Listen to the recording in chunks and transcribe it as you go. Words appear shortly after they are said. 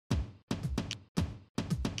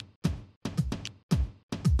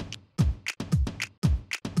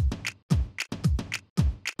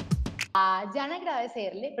A Jeanne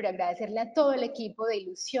agradecerle, pero agradecerle a todo el equipo de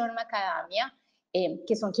Ilusión Macadamia,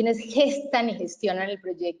 que son quienes gestan y gestionan el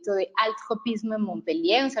proyecto de Halle Tropisme en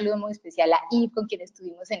Montpellier. Un saludo muy especial a Yves, con quien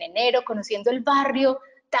estuvimos en enero, conociendo el barrio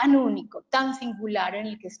tan único, tan singular en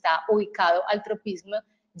el que está ubicado Halle Tropisme.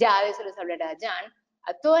 Ya de eso les hablará Jeanne.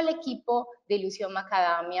 A todo el equipo de Ilusión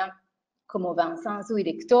Macadamia, como Vincent, su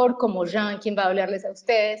director, como Jean, quien va a hablarles a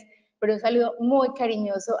ustedes, pero un saludo muy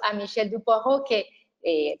cariñoso a Michel Dupojo, que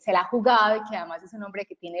se la ha jugado y que además es un hombre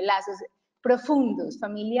que tiene lazos profundos,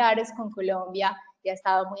 familiares con Colombia y ha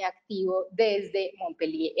estado muy activo desde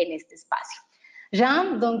Montpellier en este espacio.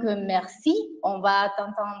 Jean, donc merci. On va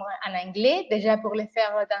t'entendre en anglais, déjà pour le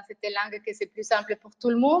faire dans cette langue que c'est plus simple pour tout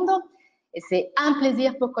le monde. Et c'est un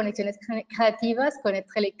plaisir pour Conexiones Creativas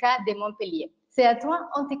connaître les cas de Montpellier. C'est à toi,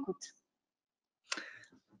 on t'écoute.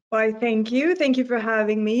 Why, thank you. Thank you for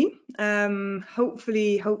having me.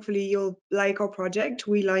 Hopefully you'll like our project.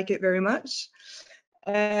 We like it very much.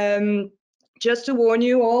 Just to warn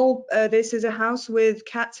you all, this is a house with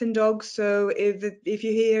cats and dogs, so if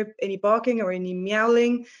you hear any barking or any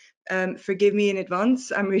meowing, forgive me in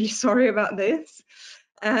advance. I'm really sorry about this.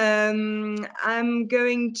 I'm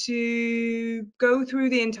going to go through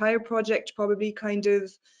the entire project, probably kind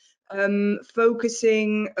of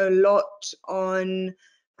focusing a lot on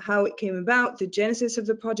how it came about, the genesis of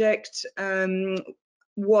the project,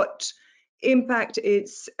 what impact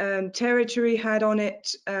its territory had on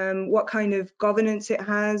it, what kind of governance it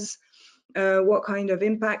has, what kind of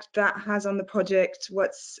impact that has on the project,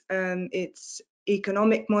 what's its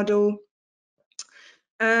economic model.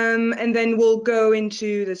 And then we'll go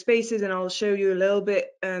into the spaces and I'll show you a little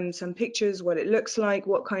bit, some pictures, what it looks like,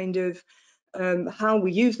 what kind of how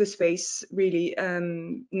we use the space really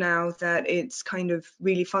now that it's kind of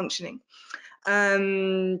really functioning.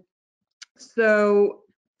 So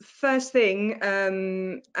first thing,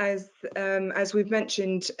 as we've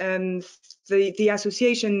mentioned, the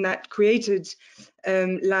association that created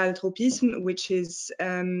Halle Tropisme, which is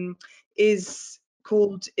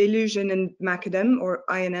called Illusion and Macadam, or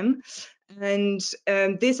INM. And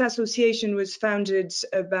this association was founded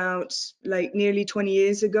about like nearly 20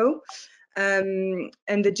 years ago. And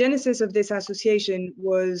the genesis of this association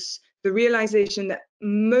was the realization that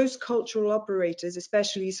most cultural operators,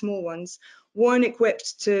 especially small ones, weren't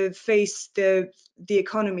equipped to face the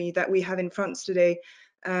economy that we have in France today,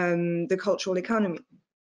 the cultural economy.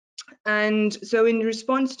 And so in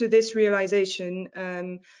response to this realization,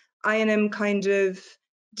 INM kind of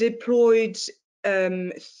deployed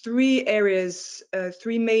three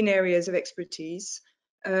main areas of expertise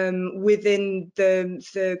within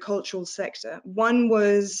the cultural sector. One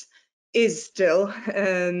is still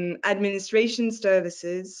administration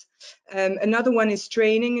services, another one is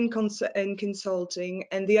training and consulting,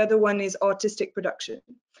 and the other one is artistic production.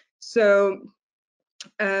 So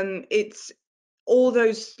it's all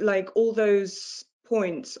those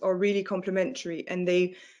points are really complementary, and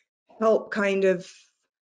they help kind of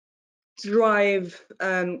drive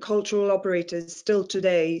cultural operators still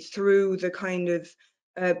today through the kind of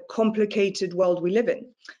complicated world we live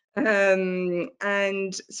in.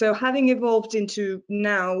 And so having evolved into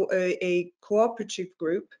now a cooperative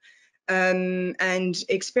group and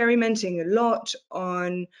experimenting a lot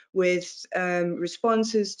with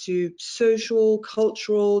responses to social,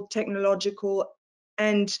 cultural, technological,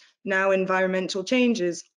 and now environmental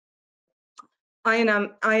changes,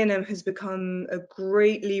 INM has become a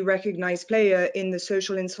greatly recognized player in the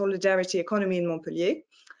social and solidarity economy in Montpellier.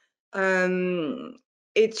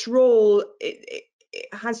 Its role, it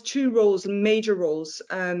has two roles, major roles,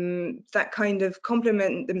 that kind of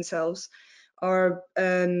complement themselves, are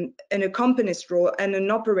an accompanist role and an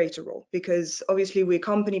operator role, because obviously we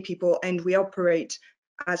accompany people and we operate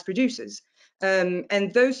as producers.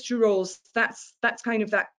 And those two roles, that's kind of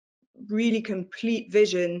that really complete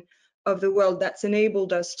vision of the world that's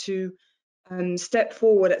enabled us to step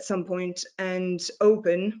forward at some point and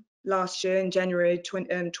open last year in January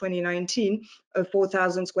 2019 a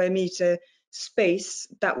 4,000 square meter space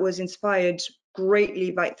that was inspired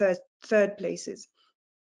greatly by third places,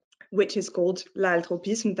 which is called Halle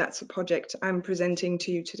Tropisme. That's the project I'm presenting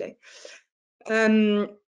to you today.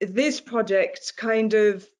 This project kind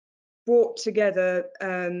of brought together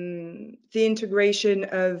the integration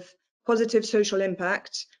of positive social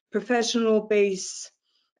impact, professional base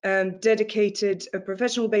dedicated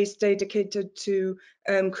to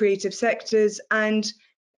creative sectors, and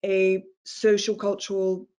a social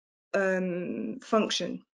cultural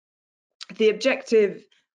function. The objective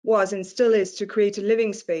was and still is to create a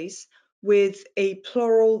living space with a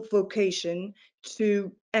plural vocation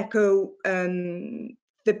to echo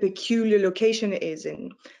the peculiar location it is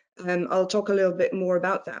in. I'll talk a little bit more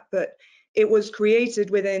about that, but it was created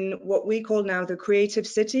within what we call now the Creative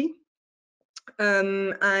City,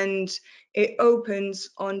 and it opens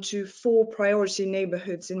onto 4 priority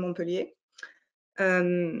neighborhoods in Montpellier.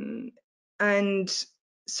 And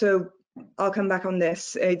so I'll come back on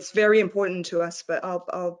this. It's very important to us, but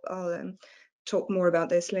I'll talk more about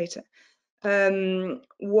this later. So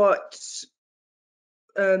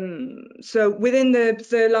within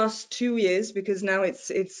the last 2 years, because now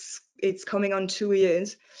it's coming on 2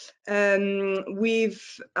 years,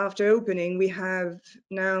 after opening, we have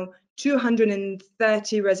now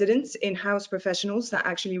 230 residents, in-house professionals that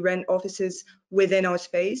actually rent offices within our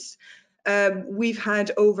space. We've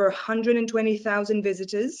had over 120,000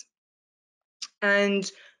 visitors,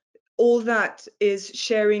 and all that is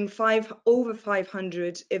sharing over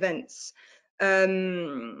 500 events.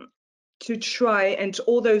 To try, and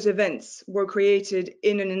all those events were created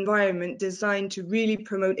in an environment designed to really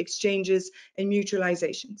promote exchanges and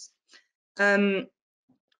mutualizations.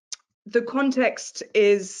 The context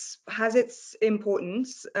has its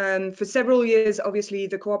importance. For several years, obviously,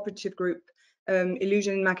 the cooperative group,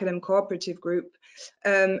 Illusion and Macadam Cooperative Group,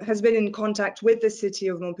 has been in contact with the city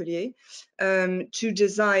of Montpellier to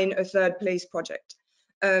design a third place project.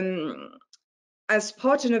 As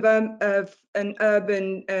part of an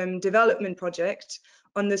urban development project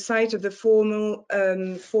on the site of the former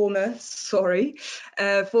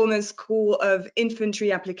School of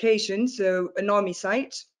Infantry Application, so an army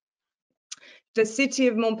site, the city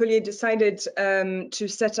of Montpellier decided to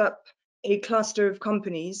set up a cluster of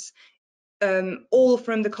companies, all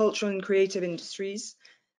from the cultural and creative industries,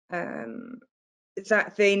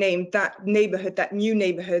 that they named that neighborhood, that new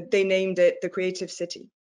neighborhood, they named it the Creative City.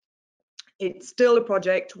 It's still a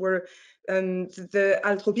project where the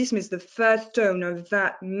Halle Tropisme is the first stone of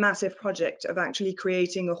that massive project of actually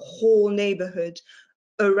creating a whole neighborhood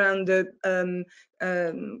around the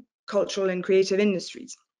cultural and creative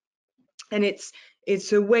industries. And it's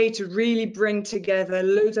a way to really bring together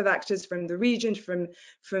loads of actors from the region, from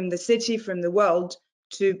the city, from the world,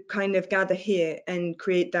 to kind of gather here and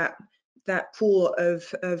create that pool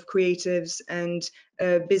of creatives and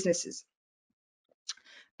businesses.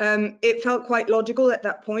 It felt quite logical at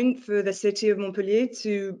that point for the city of Montpellier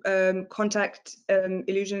to contact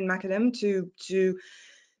Illusion and Macadam to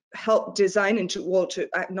help design and to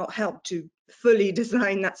fully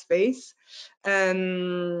design that space.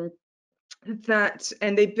 And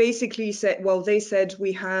they basically said, well, they said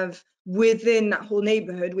we have within that whole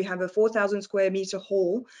neighborhood, we have a 4,000 square meter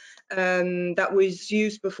hall that was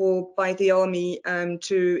used before by the army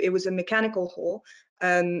it was a mechanical hall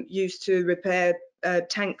used to repair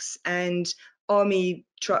tanks and army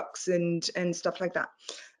trucks and stuff like that.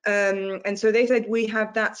 And so they said, we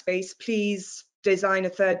have that space, please design a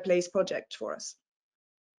third place project for us.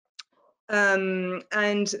 And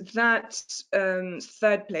that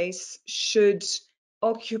third place should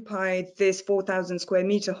occupy this 4,000 square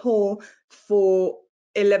meter hall for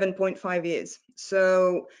 11.5 years.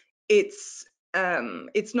 So it's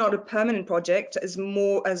not a permanent project as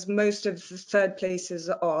most of the third places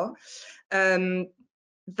are.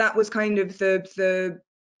 That was kind of the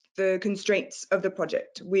constraints of the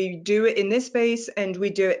project. We do it in this space and we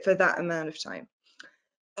do it for that amount of time.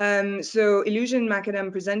 So Illusion Macadam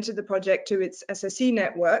presented the project to its SSE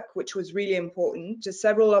network, which was really important, to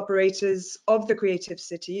several operators of the Creative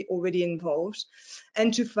City already involved,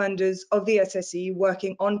 and to funders of the SSE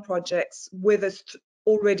working on projects with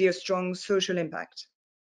already a strong social impact.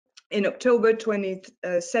 In October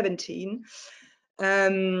 2017,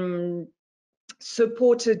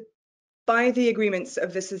 supported by the agreements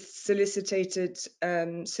of the solicited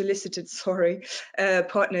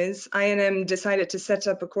partners, INM decided to set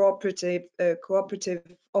up a cooperative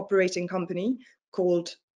operating company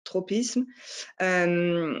called Tropisme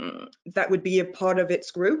that would be a part of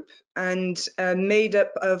its group and made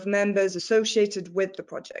up of members associated with the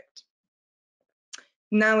project.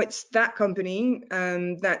 Now it's that company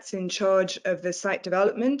that's in charge of the site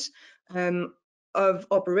development, of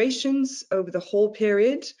operations over the whole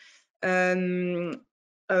period,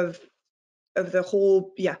 of the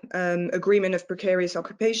whole agreement of precarious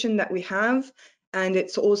occupation that we have, and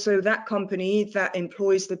it's also that company that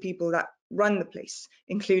employs the people that run the place,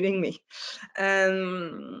 including me.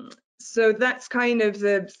 So that's kind of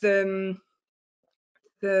the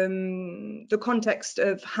context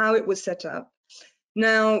of how it was set up.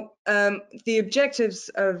 Now, the objectives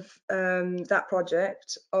of that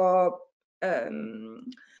project are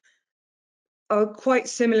quite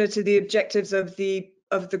similar to the objectives of the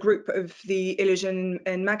group of the Illusion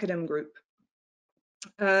and Macadam group.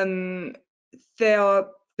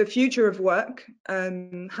 The the future of work,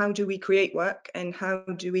 how do we create work and how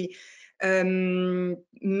do we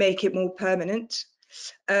make it more permanent?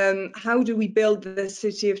 How do we build the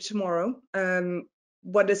city of tomorrow?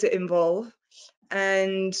 What does it involve?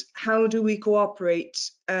 And how do we cooperate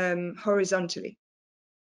horizontally?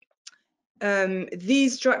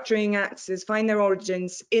 These structuring axes find their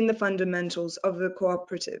origins in the fundamentals of the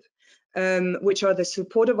cooperative, which are the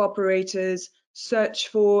supportive operators, search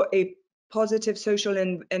for a positive social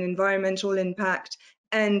and environmental impact,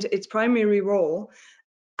 and its primary role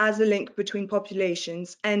as a link between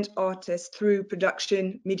populations and artists through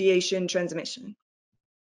production, mediation, transmission.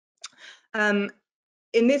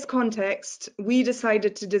 In this context, we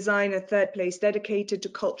decided to design a third place dedicated to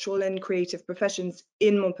cultural and creative professions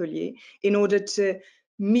in Montpellier in order to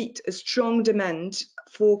meet a strong demand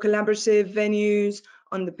for collaborative venues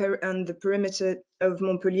on the perimeter of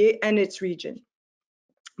Montpellier and its region.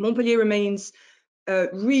 Montpellier remains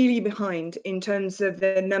really behind in terms of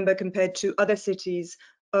the number compared to other cities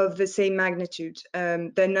of the same magnitude,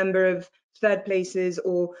 the number of third places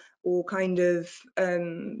or kind of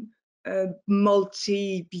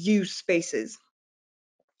multi-use spaces.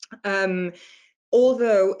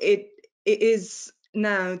 Although it is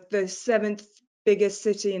now the 7th biggest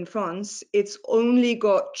city in France, it's only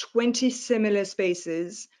got 20 similar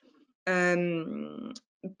spaces,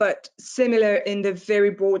 but similar in the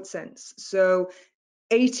very broad sense. So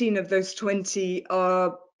 18 of those 20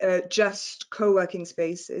 are just co-working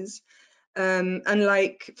spaces.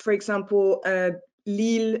 Unlike, for example,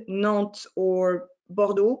 Lille, Nantes, or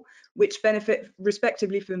Bordeaux, which benefit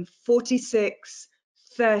respectively from 46,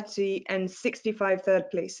 30, and 65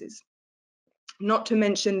 third places. Not to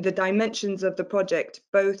mention the dimensions of the project,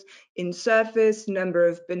 both in surface, number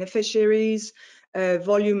of beneficiaries,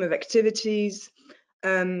 volume of activities.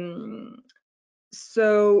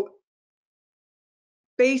 So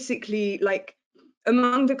basically, like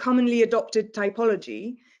among the commonly adopted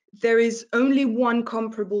typology, there is only one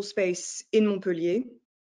comparable space in Montpellier,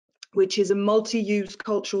 which is a multi-use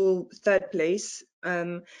cultural third place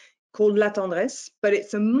called La Tendresse, but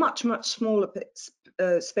it's a much smaller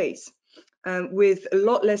space with a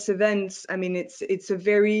lot less events. I mean, it's a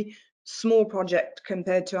very small project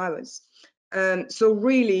compared to ours. So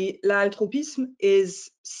really, Halle Tropisme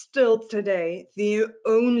is still today the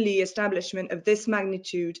only establishment of this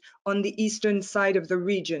magnitude on the eastern side of the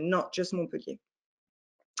region, not just Montpellier.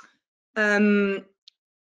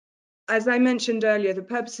 As I mentioned earlier, the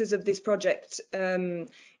purposes of this project,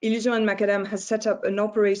 Illusion and Macadam has set up an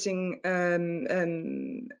operating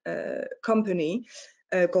company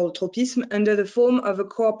called Tropisme under the form of a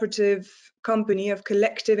cooperative company of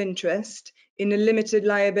collective interest in a limited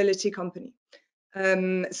liability company.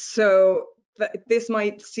 So this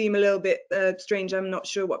might seem a little bit strange. I'm not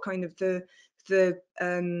sure what kind of the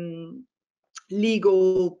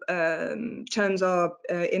legal terms are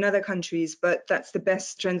in other countries, but that's the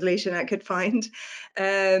best translation I could find.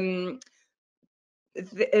 I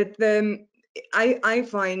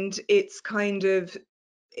find it's kind of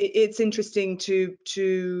interesting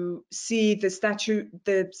to see the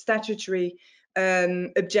statutory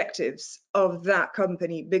objectives of that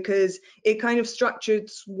company, because it kind of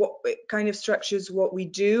structures what we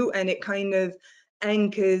do, and it kind of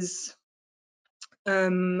anchors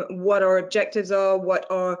what our objectives are, what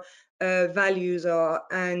our values are,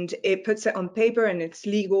 and it puts it on paper and it's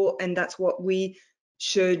legal, and that's what we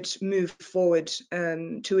should move forward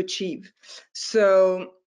to achieve.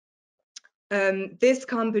 So this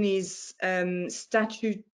company's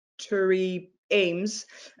statutory aims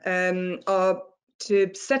are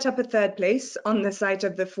to set up a third place on the site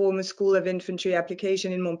of the former School of Infantry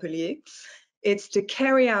Application in Montpellier. It's to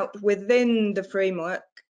carry out within the framework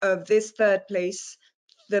of this third place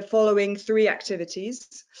the following 3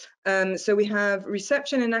 activities. So we have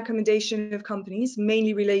reception and accommodation of companies,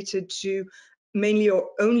 mainly or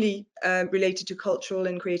only related to cultural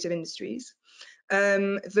and creative industries.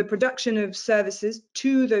 The production of services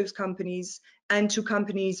to those companies and to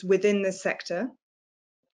companies within the sector,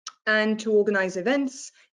 and to organize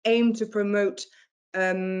events aimed to promote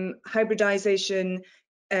hybridization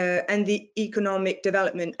and the economic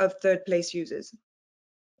development of third place users.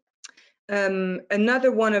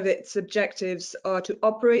 Another one of its objectives are to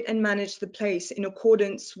operate and manage the place in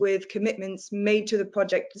accordance with commitments made to the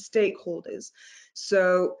project stakeholders.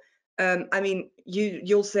 So I mean,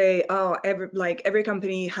 you'll say, oh, every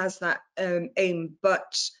company has that aim,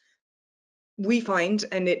 but we find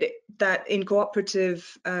that in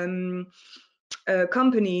cooperative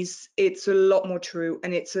companies, it's a lot more true,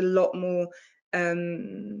 and it's a lot more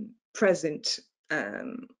present.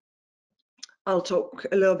 I'll talk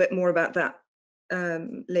a little bit more about that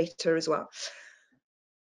later as well.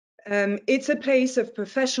 It's a place of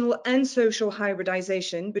professional and social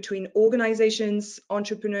hybridization between organizations,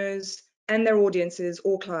 entrepreneurs, and their audiences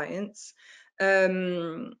or clients.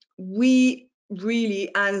 We really,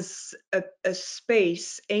 as a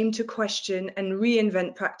space, aim to question and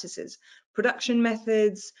reinvent practices, production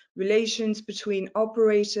methods, relations between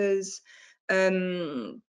operators,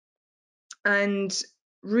 and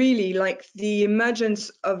really, like, the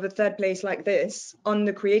emergence of a third place like this on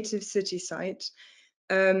the Creative City site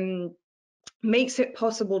makes it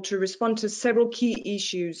possible to respond to several key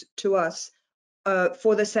issues to us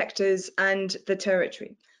for the sectors and the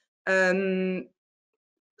territory.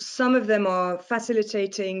 Some of them are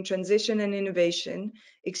facilitating transition and innovation,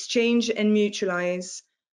 exchange and mutualize,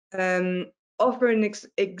 offer an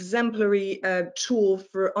exemplary tool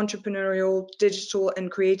for entrepreneurial, digital,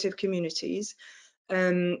 and creative communities,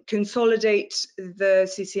 consolidate the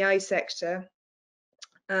CCI sector.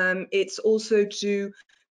 It's also to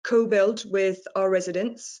co-build with our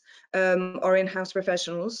residents, our in-house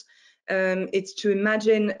professionals. It's to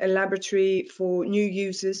imagine a laboratory for new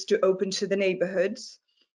users to open to the neighborhoods.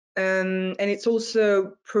 And it's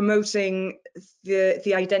also promoting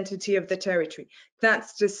the identity of the territory.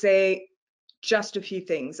 That's to say just a few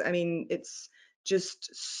things. I mean, it's just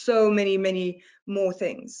so many more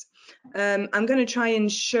things. I'm going to try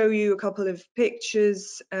and show you a couple of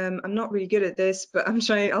pictures. I'm not really good at this, but I'll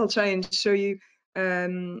try and show you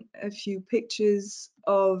a few pictures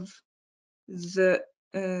of the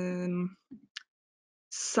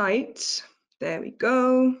site. There we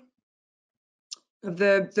go.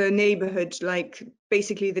 The neighborhood, like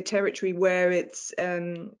basically the territory where it's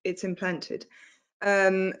implanted.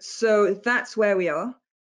 So that's where we are,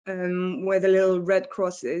 where the little red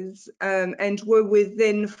cross is, and we're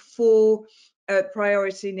within 4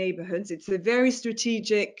 priority neighborhoods. It's a very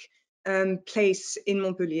strategic place in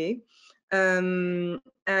Montpellier,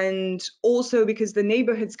 and also because the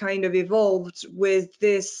neighborhoods kind of evolved with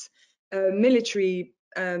this military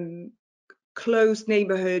closed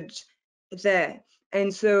neighborhood there.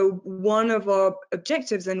 And so one of our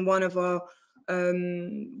objectives and one of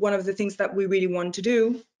the things that we really want to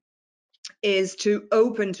do is to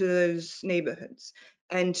open to those neighborhoods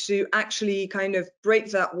and to actually kind of break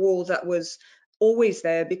that wall that was always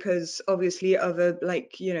there because obviously of a,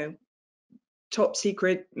 like, you know, top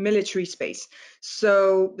secret military space.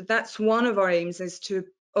 So that's one of our aims, is to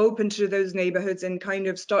open to those neighborhoods and kind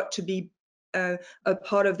of start to be a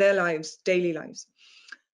part of their lives, daily lives.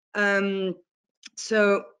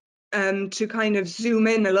 So to kind of zoom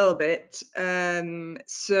in a little bit,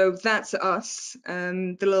 so that's us,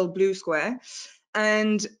 the little blue square,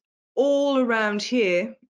 and all around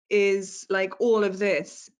here is, like, all of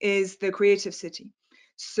this is the creative city.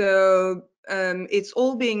 So it's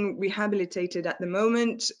all being rehabilitated at the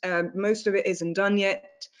moment. Most of it isn't done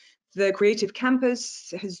yet. The creative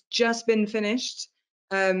campus has just been finished.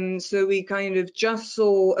 So we kind of just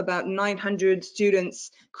saw about 900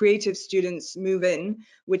 students, creative students, move in,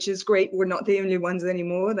 which is great. We're not the only ones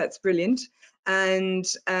anymore. That's brilliant. And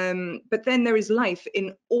but then there is life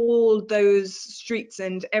in all those streets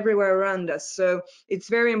and everywhere around us. So it's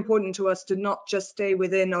very important to us to not just stay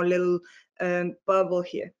within our little bubble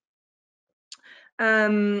here.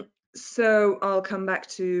 So I'll come back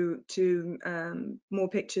to more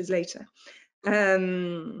pictures later.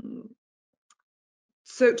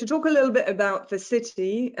 So to talk a little bit about the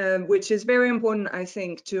city, which is very important, I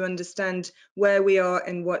think, to understand where we are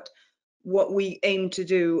and what we aim to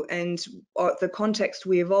do and the context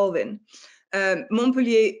we evolve in.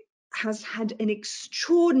 Montpellier has had an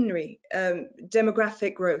extraordinary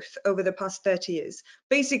demographic growth over the past 30 years.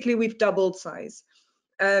 Basically, we've doubled size.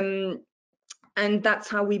 And that's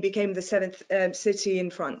how we became the 7th city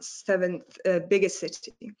in France, 7th biggest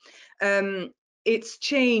city. It's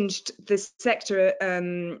changed the sector.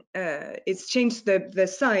 It's changed the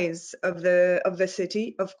size of the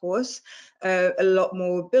city, of course. A lot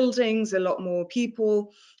more buildings, a lot more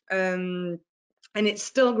people, and it's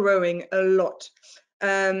still growing a lot.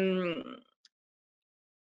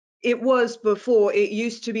 It was before. It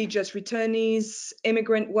used to be just returnees,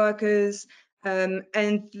 immigrant workers.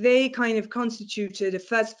 And they kind of constituted a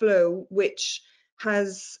first flow, which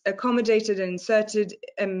has accommodated and inserted,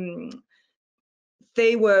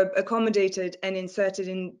 they were accommodated and inserted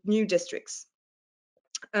in new districts.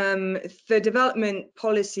 The development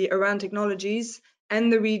policy around technologies and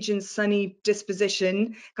the region's sunny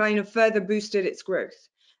disposition kind of further boosted its growth.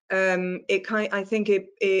 I think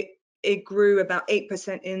it grew about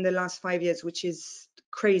 8% in the last 5 years, which is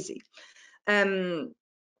crazy.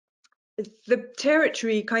 the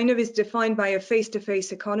territory kind of is defined by a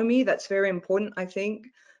face-to-face economy. That's very important, I think,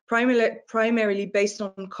 primarily based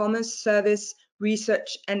on commerce, service,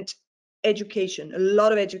 research, and education, a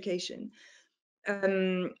lot of education.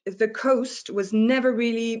 The coast was never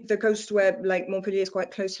really, the coast where like Montpellier is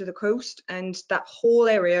quite close to the coast, and that whole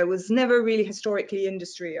area was never really historically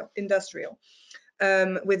industrial.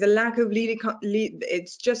 With a lack of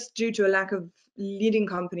it's just due to a lack of leading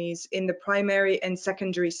companies in the primary and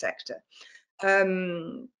secondary sector.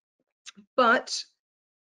 But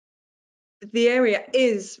the area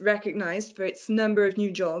is recognized for its number of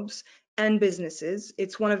new jobs and businesses.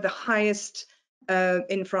 It's one of the highest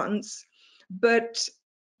in France, but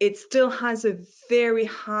it still has a very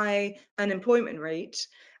high unemployment rate,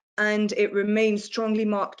 and it remains strongly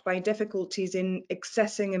marked by difficulties in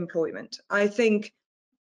accessing employment. I think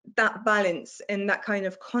that balance and that kind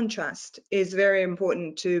of contrast is very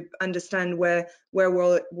important to understand where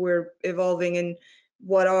we're evolving and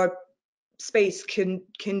what our space can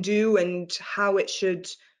do and how it should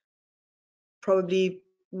probably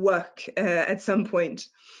work at some point.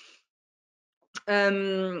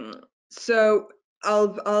 So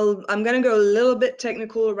I'm going to go a little bit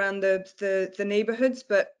technical around the neighborhoods,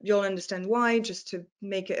 but you'll understand why, just to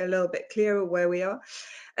make it a little bit clearer where we are.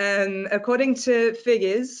 According to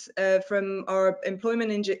figures from our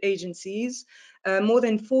employment agencies, more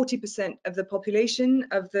than 40% of the population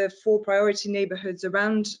of the 4 priority neighborhoods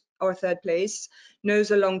around our 3rd place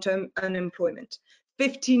knows a long-term unemployment.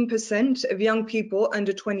 15% of young people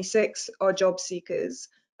under 26 are job seekers.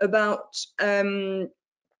 About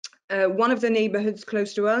one of the neighborhoods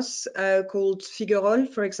close to us, called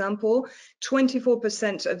Figuerolles, for example,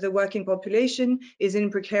 24% of the working population is in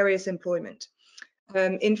precarious employment.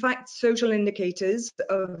 In fact, social indicators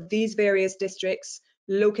of these various districts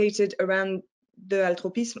located around the Halle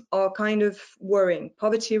Tropisme are kind of worrying.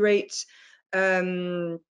 Poverty rate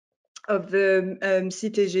of the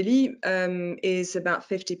Cité Gélie is about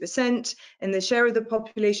 50%, and the share of the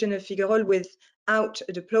population of Figuerolles without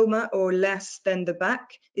a diploma or less than the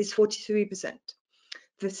bac is 43%.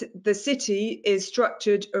 The city is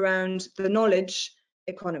structured around the knowledge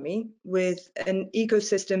economy with an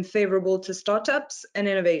ecosystem favorable to startups and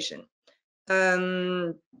innovation.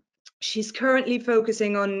 She's currently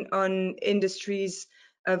focusing on industries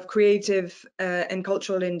of creative and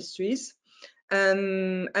cultural industries,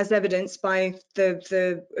 as evidenced by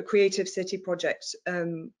the Creative City project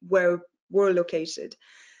where we're located.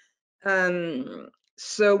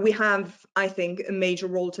 So we have, I think, a major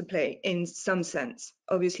role to play in some sense.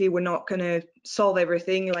 Obviously, we're not going to solve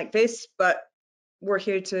everything like this, but we're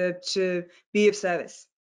here to be of service.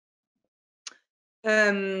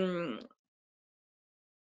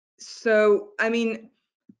 So, I mean,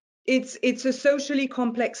 it's a socially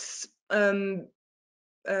complex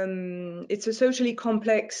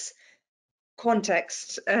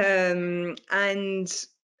context, and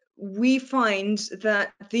we find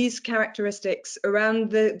that these characteristics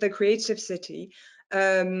around the creative city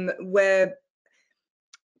were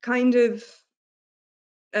kind of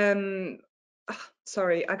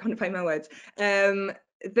sorry, I can't find my words.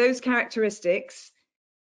 Those characteristics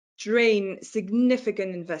drain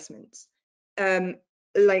significant investments,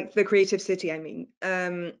 like the creative city, I mean,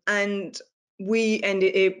 and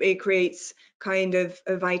it creates kind of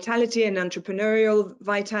a vitality, an entrepreneurial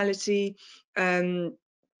vitality, and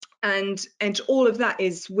all of that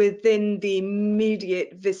is within the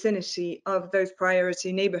immediate vicinity of those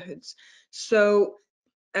priority neighborhoods. So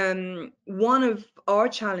one of our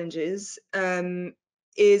challenges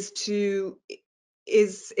is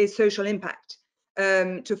social impact,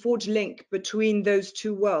 to forge link between those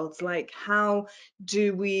two worlds. Like, how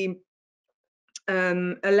do we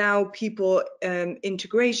allow people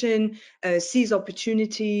integration, seize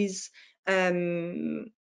opportunities?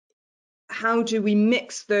 How do we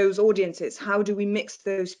mix those audiences? How do we mix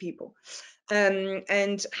those people?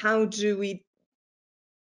 And how do we,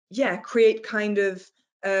 create kind of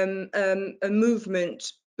a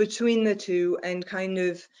movement between the two and kind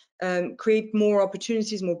of create more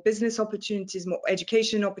opportunities, more business opportunities, more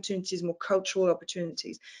education opportunities, more cultural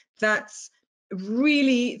opportunities? That's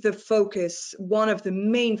really the focus, one of the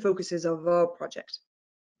main focuses of our project.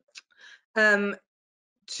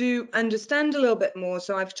 To understand a little bit more,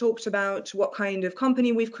 so I've talked about what kind of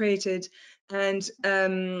company we've created, and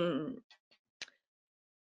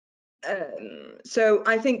so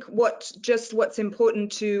I think what's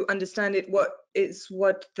important to understand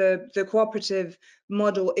what the cooperative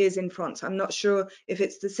model is in France. I'm not sure if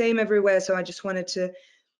it's the same everywhere, so I just wanted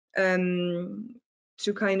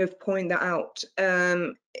kind of point that out.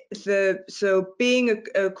 So being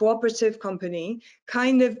a cooperative company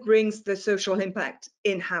kind of brings the social impact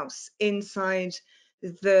in-house, inside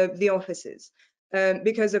the offices,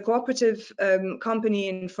 because a cooperative company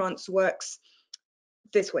in France works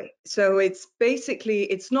this way. So it's basically,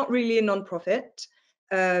 it's not really a non-profit.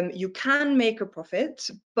 You can make a profit,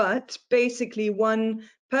 but basically one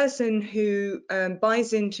person who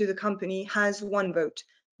buys into the company has one vote.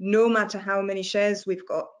 No matter how many shares we've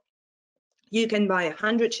got, you can buy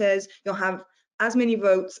 100 shares, you'll have as many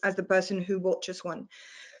votes as the person who bought just one.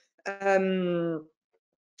 And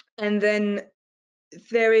then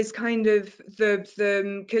there is kind of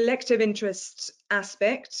the collective interest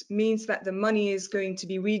aspect means that the money is going to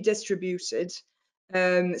be redistributed.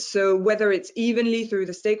 So whether it's evenly through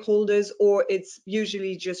the stakeholders or it's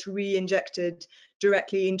usually just re-injected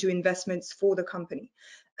directly into investments for the company.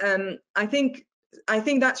 I think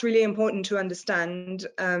that's really important to understand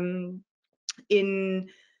in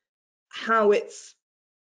how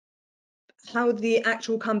the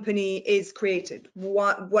actual company is created.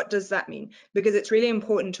 What does that mean? Because it's really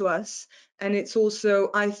important to us, and it's also,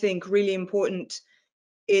 I think, really important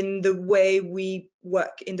in the way we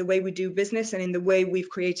work, in the way we do business, and in the way we've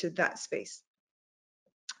created that space.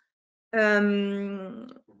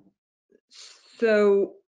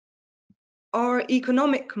 So our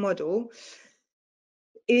economic model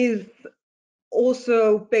is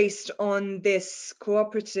also based on this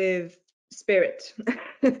cooperative spirit.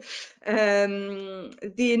 The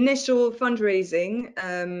initial fundraising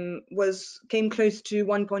came close to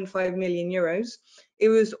 1.5 million euros. It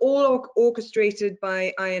was all orchestrated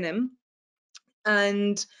by INM,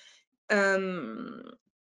 and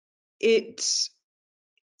it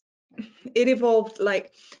evolved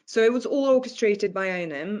so it was all orchestrated by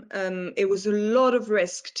INM. It was a lot of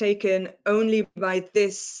risk taken only by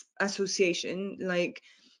this association.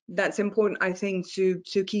 That's important, I think, to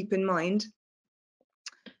keep in mind.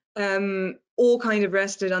 All kind of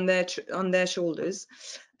rested on their shoulders.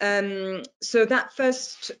 So that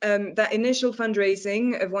that initial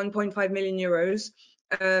fundraising of 1.5 million euros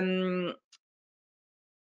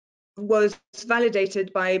was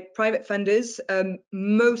validated by private funders,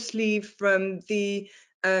 mostly from the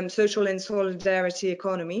social and solidarity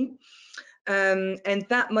economy. And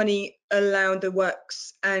that money allowed the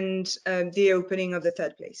works and the opening of the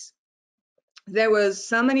third place. There was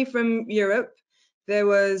some money from Europe. There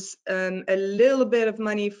was a little bit of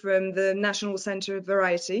money from the National Centre of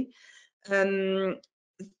Variety. The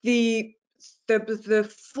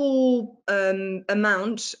full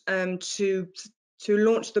amount to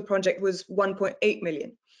launch the project was 1.8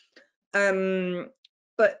 million.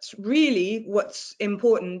 But really, what's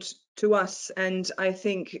important to us, and I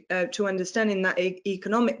think to understanding that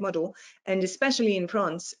economic model, and especially in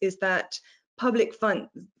France, is that public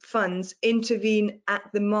funds intervene at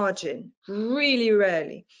the margin, really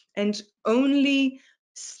rarely, and only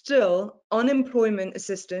still on employment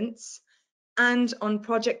assistance and on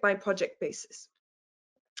project-by-project basis.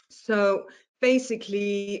 So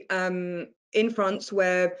basically, in France,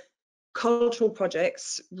 where cultural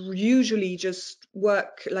projects usually just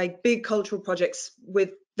work, like big cultural projects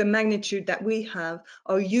with the magnitude that we have,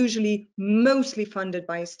 are usually mostly funded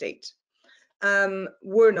by a state.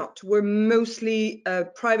 We're not. We're mostly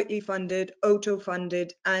privately funded,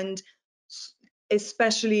 auto-funded, and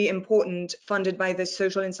especially important, funded by the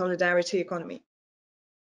social and solidarity economy.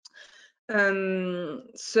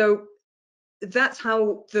 So that's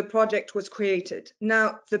how the project was created.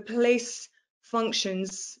 Now, the place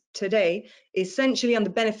functions today essentially on the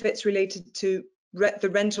benefits related to the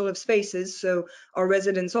rental of spaces, so our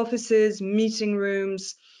residence offices, meeting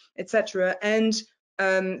rooms, etc., and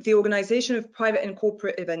the organization of private and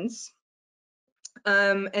corporate events.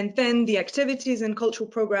 And then the activities and cultural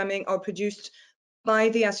programming are produced by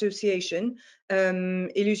the association,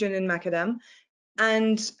 Illusion and Macadam,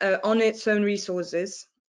 and on its own resources,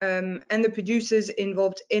 and the producers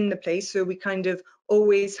involved in the place. So we kind of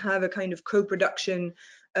always have a kind of co-production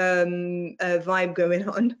vibe going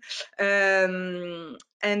on.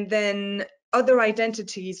 And then other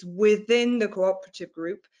identities within the cooperative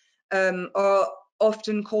group are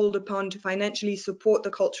often called upon to financially support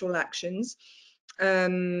the cultural actions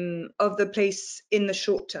of the place in the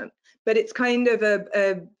short term. But it's kind of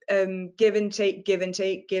a give and take, give and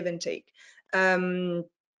take, give and take.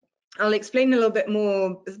 I'll explain a little bit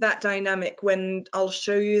more that dynamic when I'll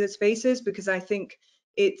show you the spaces, because I think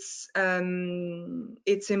it's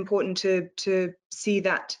important to see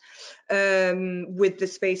that with the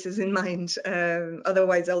spaces in mind.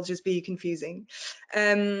 Otherwise, I'll just be confusing.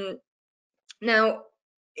 Now,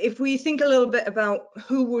 if we think a little bit about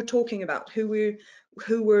who we're talking about, who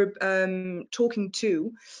who we're talking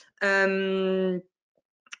to,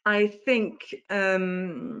 I think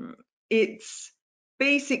it's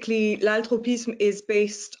basically l'Alto Tropisme is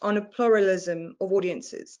based on a pluralism of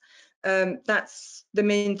audiences. That's the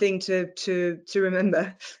main thing to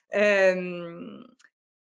remember.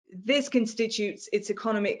 This constitutes its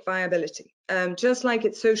economic viability, just like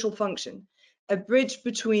its social function, a bridge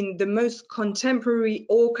between the most contemporary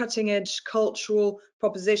or cutting-edge cultural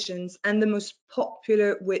propositions and the most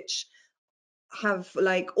popular, which have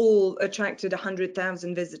like all attracted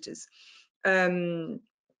 100,000 visitors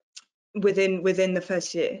within the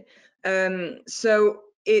first year. So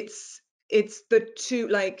it's the two,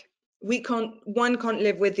 like one can't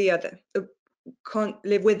live with the other. Can't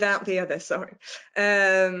live without the other, sorry.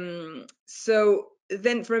 So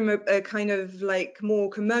then from a kind of like more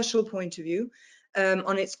commercial point of view,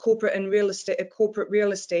 on its corporate real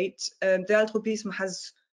estate, the Alto Tropisme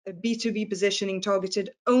has a B2B positioning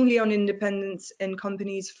targeted only on independents and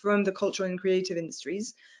companies from the cultural and creative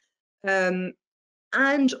industries, and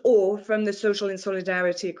or from the social and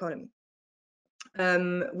solidarity economy.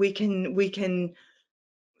 We can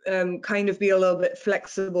kind of be a little bit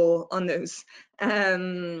flexible on those.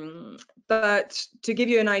 But to give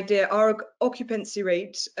you an idea, our occupancy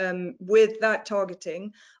rate with that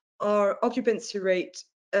targeting, our occupancy rate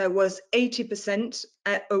was 80%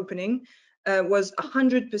 at opening, was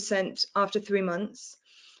 100% after 3 months.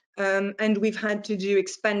 And we've had to do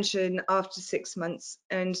expansion after 6 months.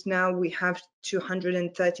 And now we have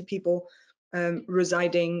 230 people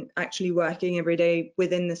residing, actually working every day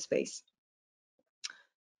within the space.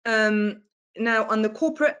 Now, on the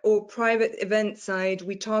corporate or private event side,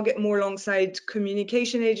 we target more alongside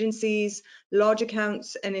communication agencies, large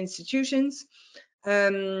accounts, and institutions.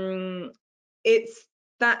 It's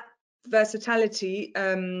that versatility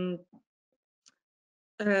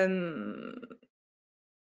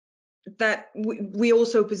that we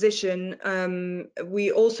also position.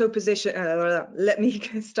 Let me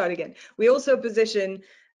start again. We also position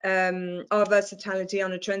our versatility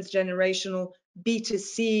on a transgenerational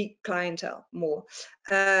B2C clientele more.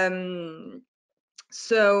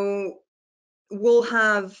 So we'll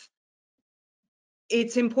have,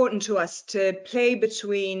 it's important to us to play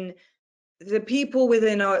between the people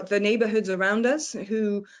within the neighborhoods around us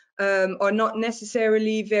who are not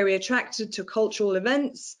necessarily very attracted to cultural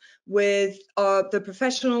events, with the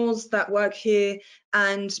professionals that work here,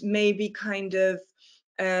 and maybe kind of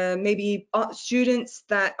maybe art students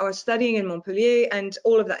that are studying in Montpellier, and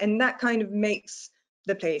all of that. And that kind of makes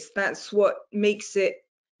the place. That's what makes it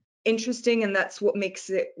interesting, and that's what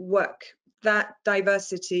makes it work. That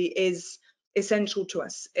diversity is essential to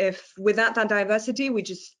us. If without that diversity,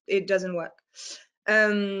 it doesn't work.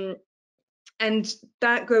 And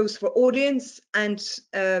that goes for audience and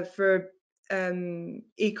for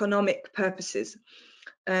economic purposes.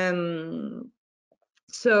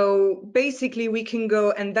 So basically we can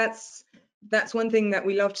go, and that's one thing that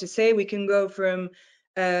we love to say, we can go from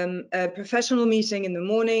a professional meeting in the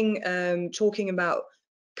morning talking about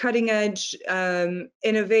cutting edge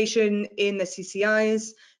innovation in the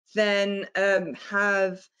CCIs, then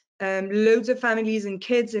have loads of families and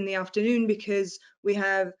kids in the afternoon, because we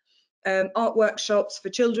have art workshops for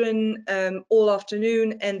children all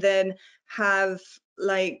afternoon, and then have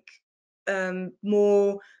like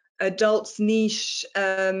more adults niche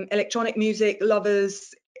electronic music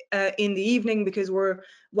lovers in the evening, because we're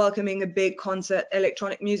welcoming a big concert,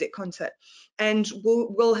 electronic music concert. And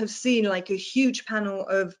we'll have seen like a huge panel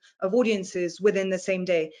of audiences within the same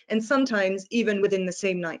day, and sometimes even within the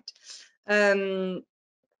same night.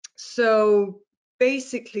 So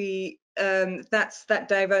basically that's that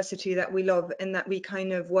diversity that we love and that we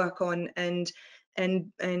kind of work on and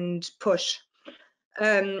push.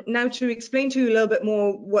 Now, to explain to you a little bit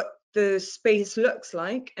more what the space looks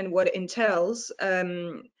like and what it entails,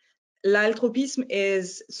 l'Alto Tropisme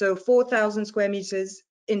is 4,000 square meters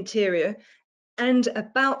interior, and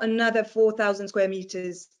about another 4,000 square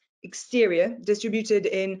meters exterior, distributed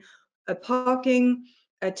in a parking,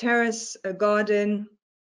 a terrace, a garden.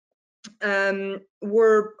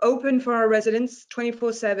 We're open for our residents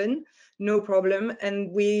 24/7, no problem,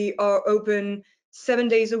 and we are open 7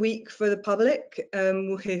 days a week for the public,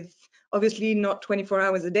 with obviously not 24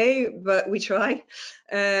 hours a day, but we try.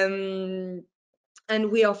 And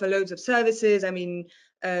we offer loads of services. I mean,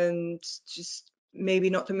 just maybe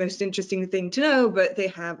not the most interesting thing to know, but they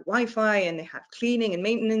have Wi-Fi, and they have cleaning and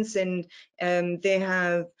maintenance, and they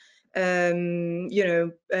have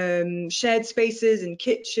shared spaces and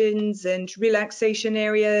kitchens and relaxation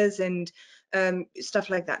areas and stuff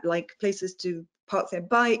like that, like places to park their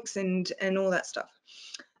bikes and all that stuff.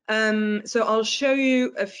 So I'll show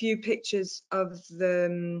you a few pictures of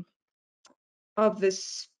the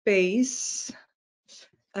space.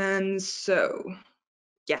 And so,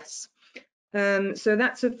 yes. So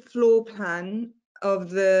that's a floor plan of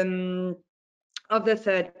the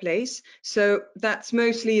third place. So that's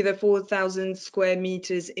mostly the 4,000 square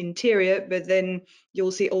meters interior, but then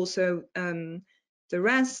you'll see also the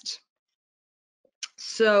rest.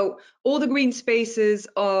 So all the green spaces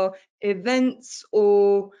are events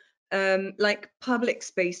or like public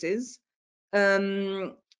spaces.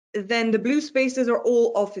 Then the blue spaces are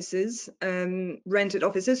all offices, rented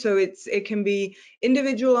offices. So it can be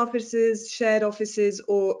individual offices, shared offices,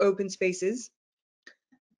 or open spaces.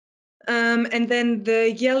 And then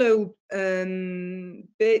the yellow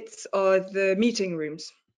bits are the meeting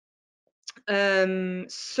rooms.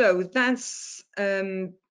 So that's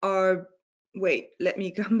our, wait, let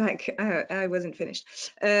me come back. I wasn't finished.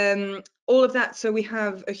 All of that. So we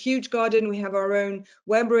have a huge garden. We have our own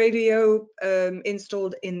web radio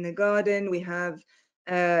installed in the garden. We have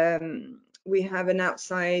an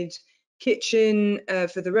outside kitchen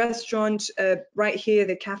for the restaurant. Right here,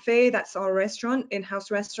 the cafe. That's our restaurant,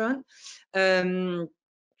 in-house restaurant.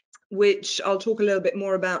 Which I'll talk a little bit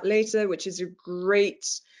more about later, which is a great,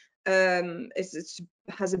 it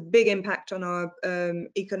has a big impact on our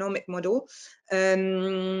economic model.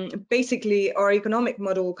 Basically, our economic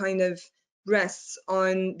model kind of rests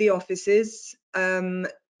on the offices,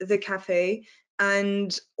 the cafe,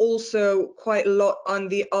 and also quite a lot on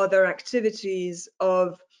the other activities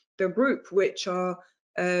of the group, which are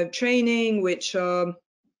training, which are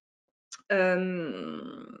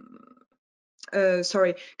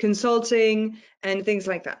consulting and things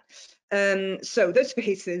like that. So those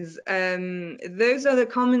spaces, those are the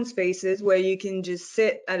common spaces where you can just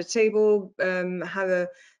sit at a table, have a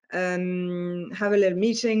little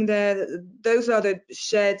meeting there. Those are the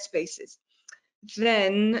shared spaces.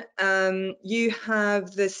 Then you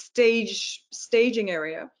have the staging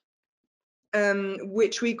area,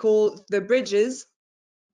 which we call the bridges,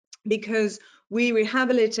 because we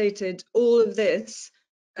rehabilitated all of this.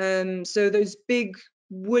 So those big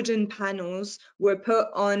wooden panels were put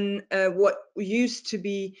on what used to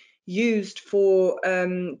be used for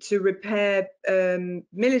to repair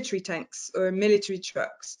military tanks or military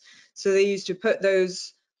trucks. So they used to put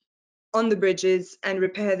those on the bridges and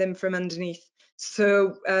repair them from underneath.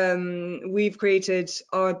 So we've created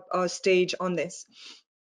our stage on this.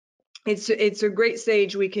 It's a great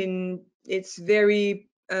stage. It's very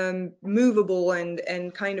movable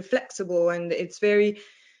and kind of flexible, and it's very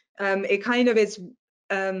it kind of is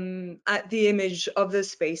at the image of the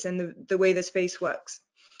space and the way the space works.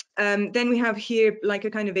 Then we have here like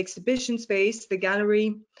a kind of exhibition space, the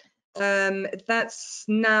gallery. That's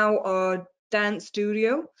now our dance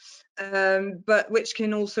studio, but which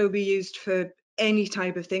can also be used for any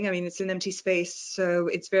type of thing. I mean, it's an empty space, so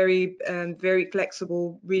it's very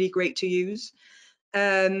flexible, really great to use.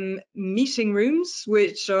 Meeting rooms,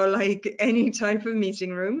 which are like any type of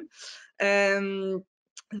meeting room.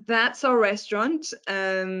 That's our restaurant,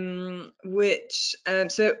 which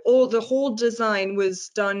so the whole design was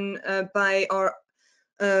done by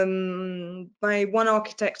one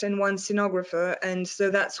architect and one scenographer, and so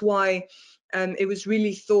that's why it was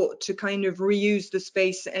really thought to kind of reuse the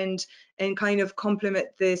space and kind of complement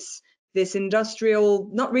this industrial,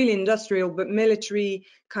 not really industrial, but military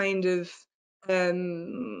kind of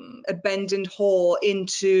abandoned hall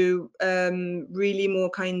into really more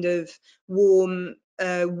kind of warm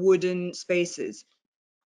wooden spaces.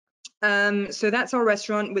 So that's our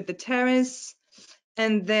restaurant with the terrace.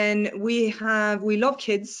 And then we love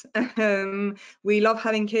kids. We love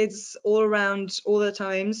having kids all around all the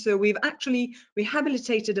time. So we've actually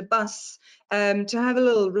rehabilitated a bus to have a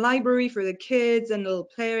little library for the kids and a little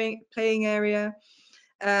playing area.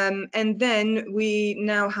 And then we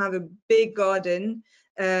now have a big garden.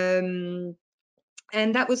 And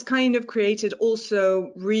that was kind of created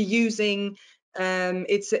also reusing.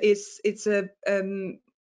 It's a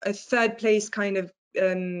third place kind of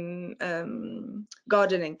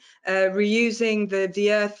gardening, reusing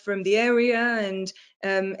the earth from the area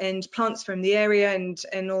and plants from the area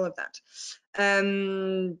and all of that.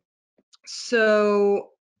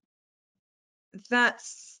 So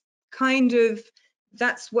that's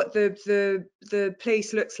what the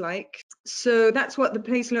place looks like. So that's what the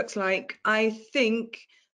place looks like. I think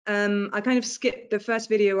I kind of skipped the first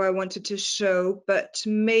video I wanted to show, but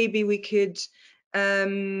maybe we could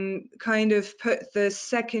kind of put the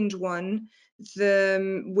second one,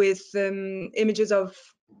 with images of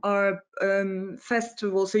our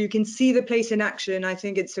festival, so you can see the place in action. I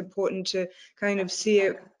think it's important to kind of see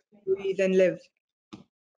it breathe and live.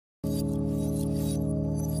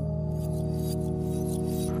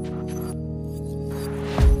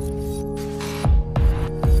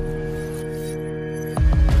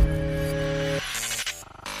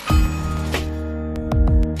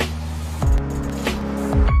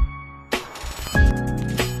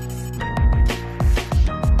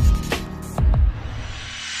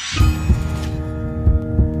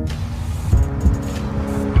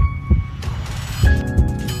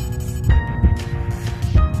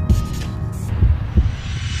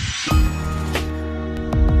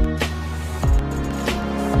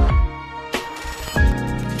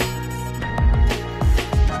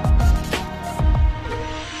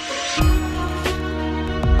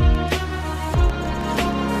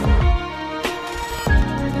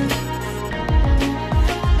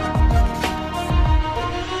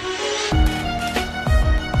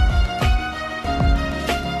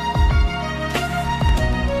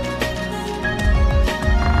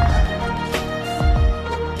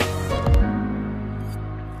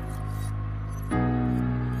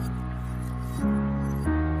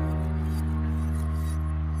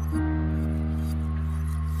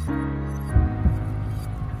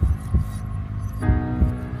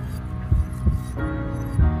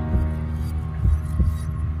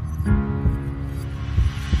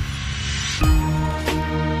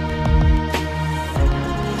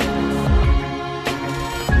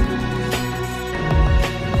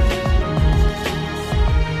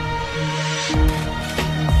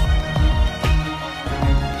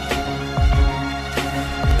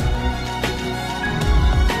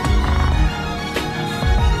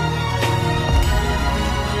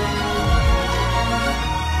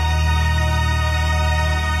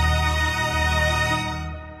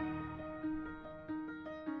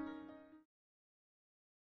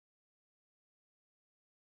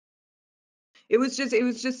 it was just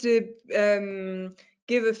to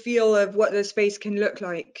give a feel of what the space can look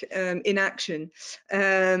like in action,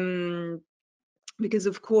 because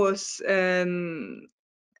of course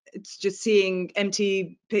it's just seeing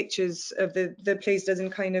empty pictures of the place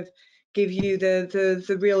doesn't kind of give you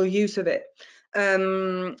the real use of it.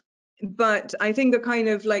 But I think the kind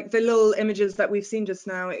of like the little images that we've seen just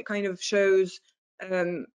now, it kind of shows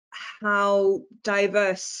how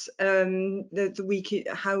diverse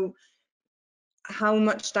how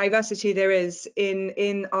much diversity there is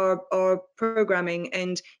in our programming,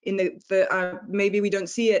 and in the maybe we don't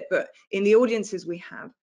see it, but in the audiences we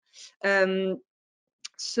have.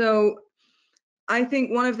 So I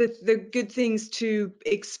think one of the good things to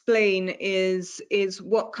explain is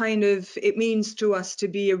what kind of it means to us to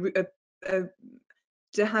be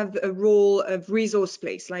to have a role of resource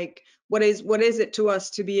place. Like what is it to us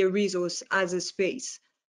to be a resource as a space?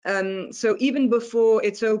 So even before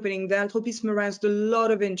its opening, the Halle Tropisme aroused a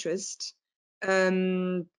lot of interest,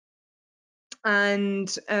 and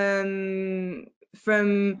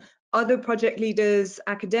from other project leaders,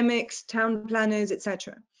 academics, town planners,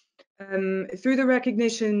 etc. Through the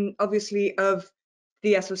recognition, obviously, of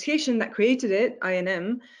the association that created it,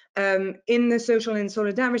 INM, in the social and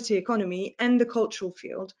solidarity economy and the cultural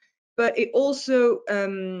field. But it also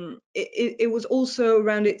it was also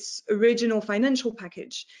around its original financial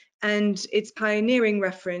package and its pioneering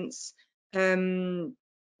reference,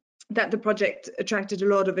 that the project attracted a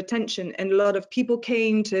lot of attention, and a lot of people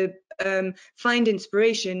came to find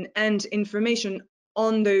inspiration and information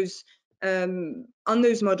on those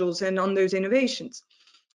models and on those innovations.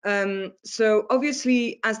 So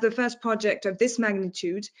obviously, as the first project of this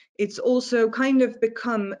magnitude, it's also kind of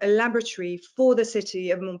become a laboratory for the city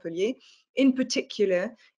of Montpellier, in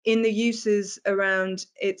particular in the uses around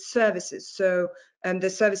its services. So the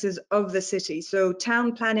services of the city. So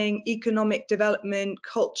town planning, economic development,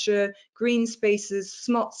 culture, green spaces,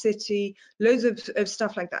 smart city, loads of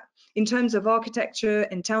stuff like that. In terms of architecture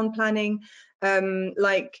and town planning, so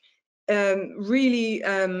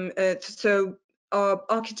our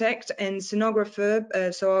architect and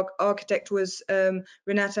scenographer, so our architect was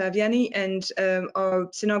Renata Aviani, and our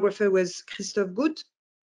scenographer was Christophe Gut,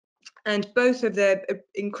 and both of their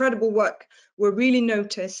incredible work were really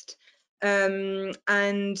noticed, and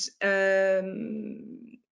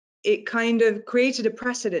it kind of created a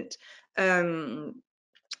precedent.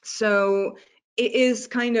 So it is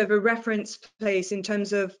kind of a reference place in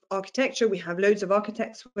terms of architecture. We have loads of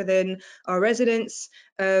architects within our residence.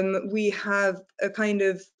 We have a kind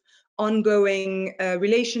of ongoing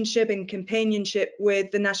relationship and companionship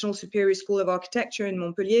with the National Superior School of Architecture in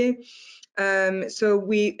Montpellier. So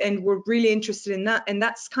we're really interested in that, and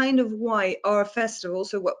that's kind of why our festival,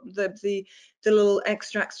 so what the little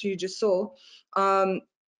extracts you just saw,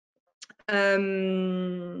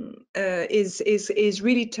 is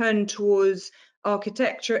really turned towards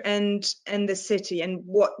architecture and the city, and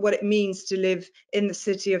what it means to live in the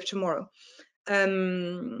city of tomorrow.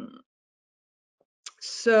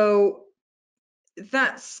 So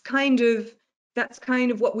that's kind of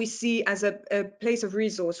what we see as a place of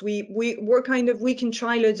resource. We're kind of, we can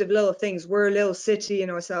try loads of little things. We're a little city in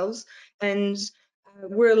ourselves, and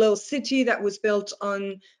we're a little city that was built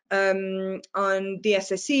on the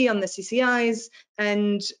SSE, on the CCIs,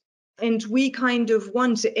 and we kind of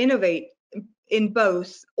want to innovate in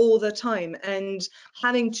both all the time. And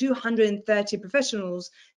having 230 professionals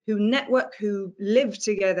who network, who live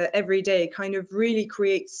together every day, kind of really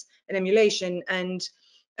creates an emulation and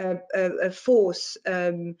a force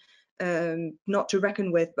not to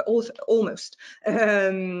reckon with, but also almost.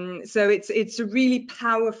 So it's a really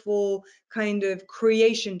powerful kind of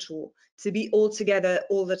creation tool to be all together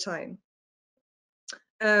all the time.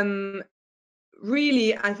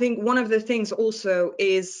 Really, I think one of the things also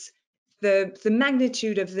is the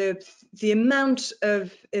magnitude of the amount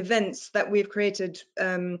of events that we've created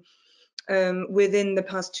within the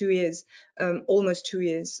past 2 years, almost 2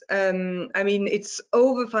 years. I mean, it's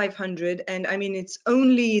over 500, and I mean, it's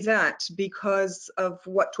only that because of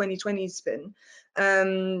what 2020 has been.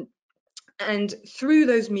 And through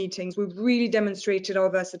those meetings, we've really demonstrated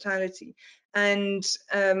our versatility, and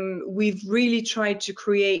we've really tried to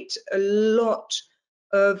create a lot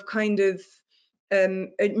of kind of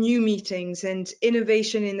new meetings and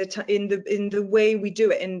innovation in the way we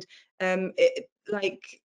do it, and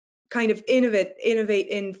kind of innovate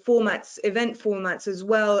in formats, event formats, as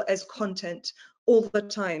well as content all the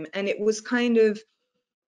time. And it was kind of,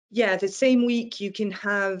 yeah, the same week you can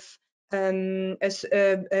have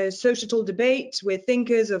a societal debate with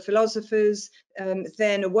thinkers or philosophers,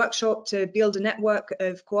 then a workshop to build a network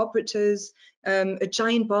of cooperators, a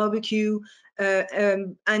giant barbecue,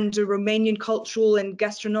 and a Romanian cultural and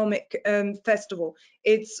gastronomic festival.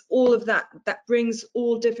 It's all of that that brings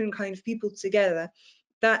all different kind of people together,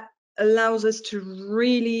 that allows us to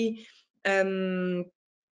really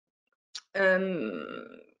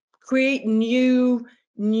create new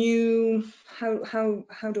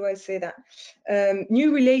how do I say that,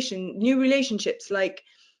 new relationships, like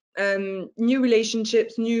new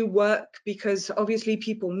relationships, new work, because obviously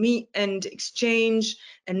people meet and exchange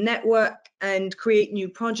and network and create new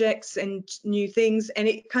projects and new things, and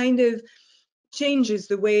it kind of changes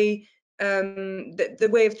the way the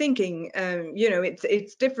way of thinking. You know,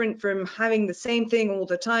 it's different from having the same thing all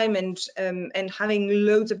the time and having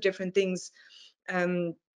loads of different things.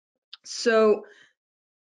 So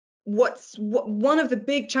one of the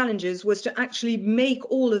big challenges was to actually make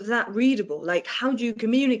all of that readable. Like, how do you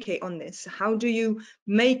communicate on this? How do you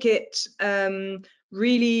make it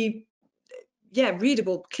really, yeah,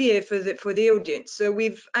 readable, clear for the audience? So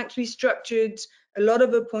we've actually structured a lot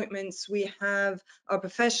of appointments. We have our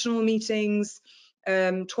professional meetings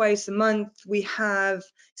twice a month. We have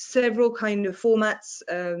several kind of formats,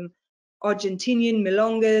 Argentinian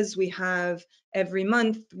milongas we have every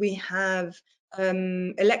month. We have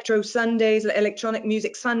electro Sundays, electronic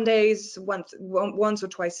music Sundays, once or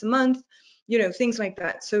twice a month, you know, things like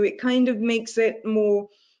that. So it kind of makes it more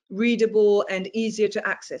readable and easier to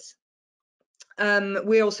access.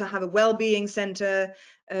 We also have a well-being center.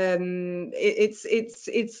 It's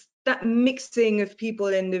that mixing of people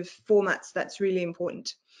and of formats that's really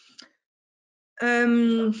important.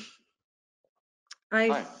 I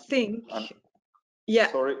think.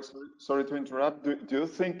 Yeah. Sorry to interrupt. Do you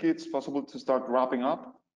think it's possible to start wrapping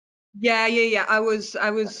up? Yeah. I'm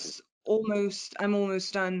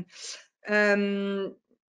almost done.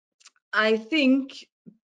 I think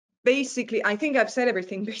basically, I think I've said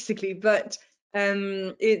everything basically, but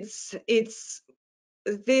it's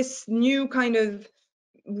this new kind of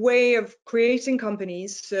way of creating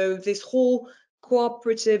companies. So this whole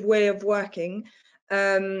cooperative way of working,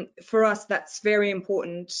 for us, that's very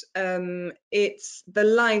important. It's the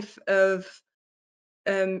life of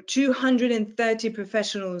 230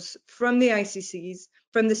 professionals from the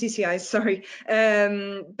CCIs, sorry,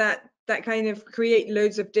 that kind of create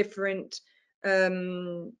loads of different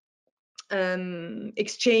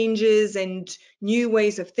exchanges and new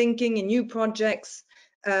ways of thinking and new projects,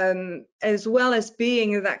 as well as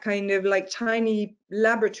being that kind of like tiny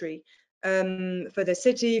laboratory for the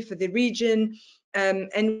city, for the region,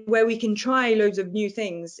 and where we can try loads of new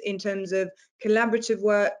things in terms of collaborative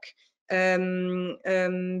work,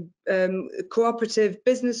 cooperative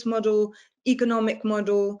business model, economic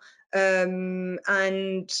model, and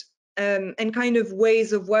kind of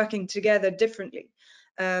ways of working together differently.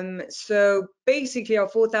 So basically our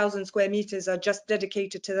 4,000 square meters are just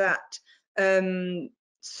dedicated to that,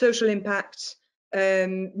 social impact,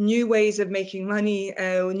 new ways of making money,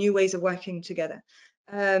 new ways of working together.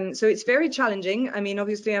 So it's very challenging. I mean,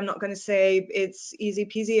 obviously, I'm not going to say it's easy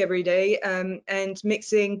peasy every day, and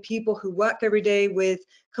mixing people who work every day with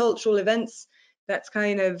cultural events, that's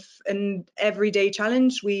kind of an everyday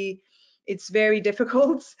challenge. It's very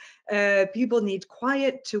difficult. People need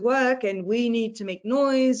quiet to work, and we need to make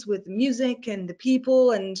noise with the music and the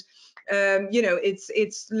people, and you know,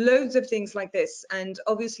 it's loads of things like this. And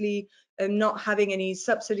obviously, not having any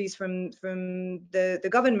subsidies from the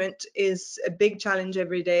government is a big challenge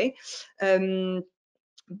every day.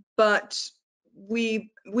 But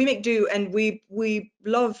we make do, and we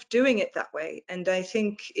love doing it that way. And I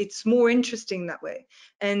think it's more interesting that way,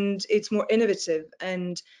 and it's more innovative,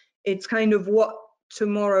 and it's kind of what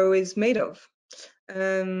tomorrow is made of.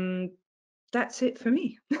 That's it for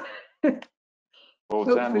me. Well,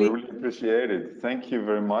 Jeanne, we really appreciate it. Thank you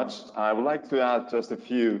very much. I would like to add just a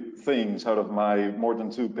few things out of my more than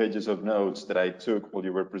 2 pages of notes that I took while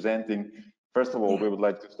you were presenting. First of all, we would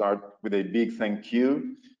like to start with a big thank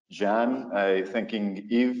you, Jeanne, thanking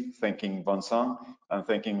Yves, thanking Vincent, and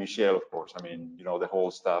thanking Michelle, of course. I mean, you know, the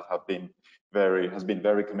whole staff has been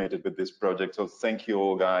very committed with this project. So thank you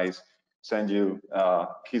all, guys. Send you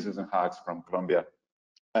kisses and hugs from Colombia.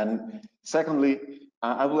 And secondly,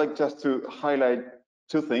 I would like just to highlight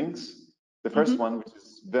 2 things. The first one, which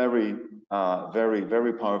is very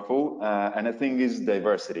powerful, and I think is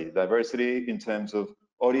diversity. Diversity in terms of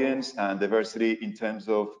audience, and diversity in terms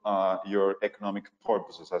of your economic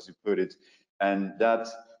purposes, as you put it. And that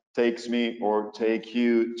takes me, or take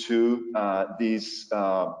you to this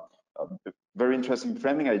very interesting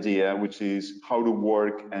framing idea, which is how to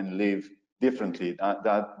work and live differently.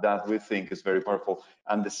 That we think is very powerful.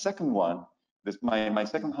 And the second one, my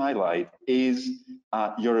second highlight is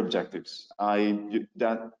your objectives.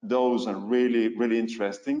 Those are really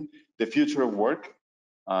interesting. The future of work,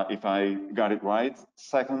 if I got it right.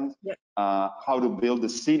 Second, how to build the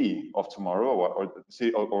city of tomorrow,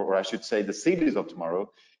 or I should say the cities of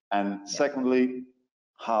tomorrow. And secondly,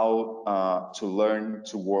 how to learn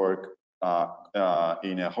to work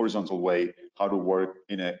in a horizontal way, how to work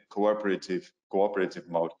in a cooperative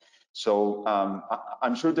mode. So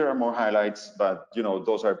I'm sure there are more highlights, but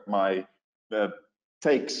those are my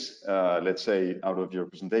takes, let's say, out of your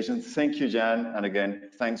presentation. Thank you, Jeanne, and again,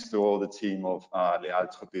 thanks to all the team of Halle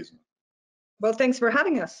Tropisme. Well, thanks for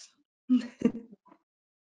having us.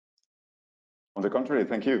 On the contrary,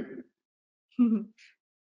 thank you.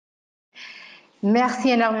 Merci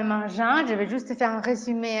énormément, Jean. Je vais juste faire un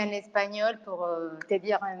résumé en español pour te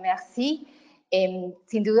dire merci.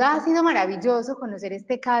 Sin duda ha sido maravilloso conocer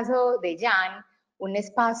este caso de Jeanne, un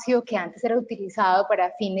espacio que antes era utilizado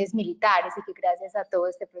para fines militares y que gracias a todo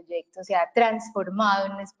este proyecto se ha transformado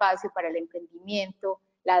en un espacio para el emprendimiento,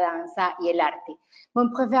 la danza y el arte. Mon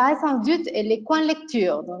préféré sans doute est les coins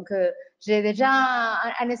lecture, donc j'ai déjà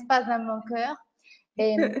un espace dans mon cœur.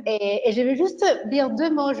 Et je vais juste dire deux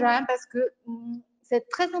mots, Jeanne, parce que c'est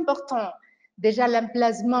très important. Déjà,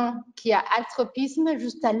 l'emplacement qui a Halle Tropisme,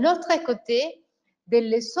 juste à l'autre côté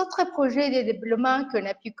des autres projets de développement qu'on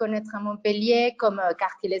a pu connaître à Montpellier, comme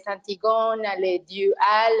quartier Les Antigones, les Dieux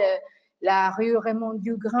Halles, la rue Raymond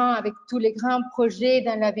Dugrand, avec tous les grands projets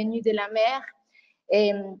dans l'avenue de la Mer.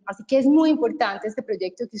 Así que es muy importante este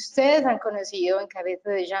proyecto que ustedes han conocido en cabeza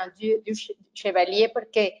de Jeanne Chevalier,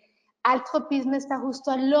 porque Halle Tropisme está justo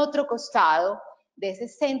al otro costado de ese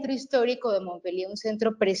centro histórico de Montpellier, un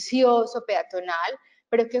centro precioso, peatonal,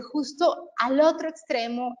 pero que justo al otro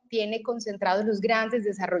extremo tiene concentrados los grandes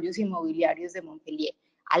desarrollos inmobiliarios de Montpellier.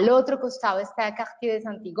 Al otro costado está el quartier des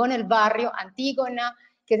Antigones, el barrio Antígona,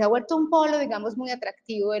 que se ha vuelto un polo, digamos, muy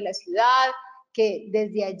atractivo de la ciudad, que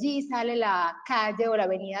desde allí sale la calle o la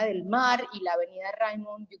avenida del Mar y la avenida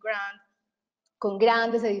Raymond Dugrand, con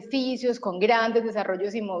grandes edificios, con grandes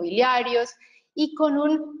desarrollos inmobiliarios y con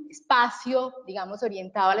un espacio, digamos,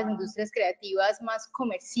 orientado a las industrias creativas más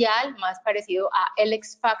comercial, más parecido a el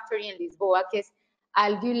X Factory en Lisboa, que es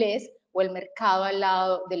Alto Les, o el mercado al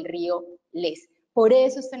lado del río Les. Por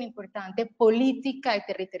eso es tan importante política y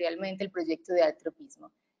territorialmente el proyecto de Halle Tropisme.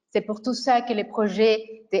 C'est pour tout ça que le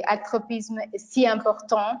projet de Halle Tropisme est si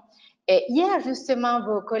important. Hier, justement,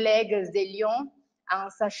 vos collègues de Lyon, en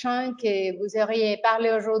sachant que vous auriez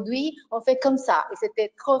parlé aujourd'hui, ont fait comme ça. Et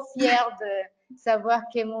c'était trop fier de savoir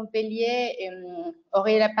que Montpellier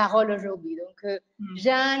aurait la parole aujourd'hui. Donc,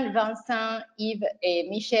 Jeanne, Vincent, Yves et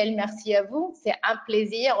Michel, merci à vous. C'est un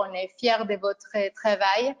plaisir. On est fiers de votre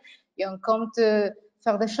travail et on compte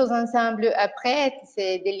faire des choses ensemble après.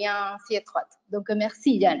 C'est des liens si étroits. Donc,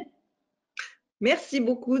 merci, Jeanne. Merci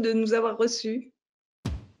beaucoup de nous avoir reçus.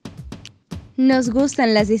 Nos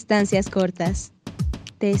gustan las distancias cortas.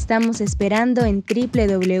 Te estamos esperando en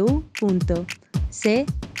www.cc